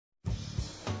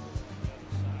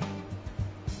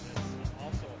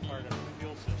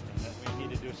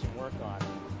do some work on.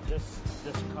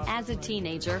 As a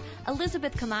teenager,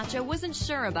 Elizabeth Camacho wasn't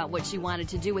sure about what she wanted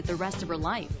to do with the rest of her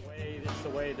life. It's the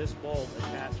way this bolt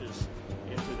attaches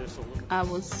into this aluminum. I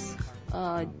was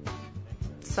a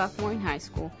sophomore in high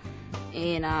school,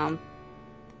 and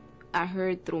I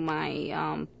heard through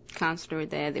my counselor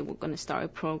that they were going to start a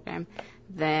program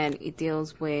that it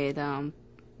deals with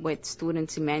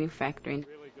students in manufacturing.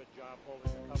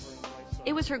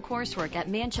 It was her coursework at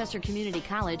Manchester Community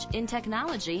College in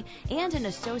technology and an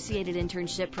associated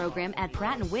internship program at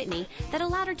Pratt & Whitney that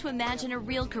allowed her to imagine a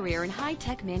real career in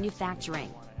high-tech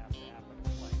manufacturing.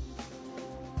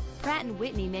 Pratt &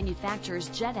 Whitney manufactures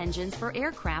jet engines for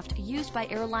aircraft used by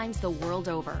airlines the world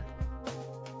over.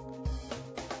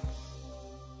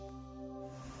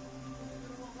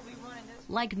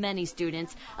 Like many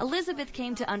students, Elizabeth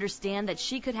came to understand that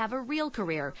she could have a real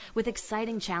career with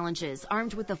exciting challenges,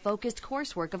 armed with the focused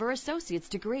coursework of her associate's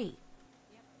degree.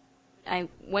 I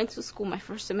went to school my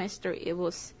first semester. It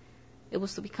was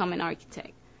to become an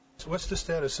architect. So what's the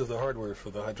status of the hardware for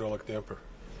the hydraulic damper?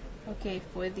 Okay,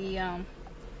 for the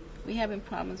we having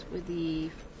problems with the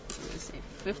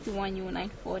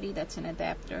 51U940. That's an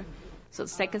adapter. So the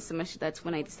second semester, that's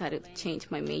when I decided to change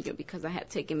my major because I had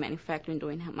taken manufacturing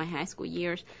during my high school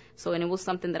years. And it was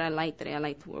something that I liked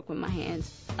to work with my hands.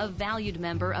 A valued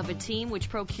member of a team which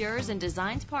procures and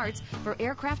designs parts for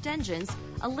aircraft engines,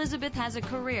 Elizabeth has a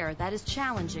career that is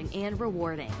challenging and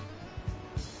rewarding.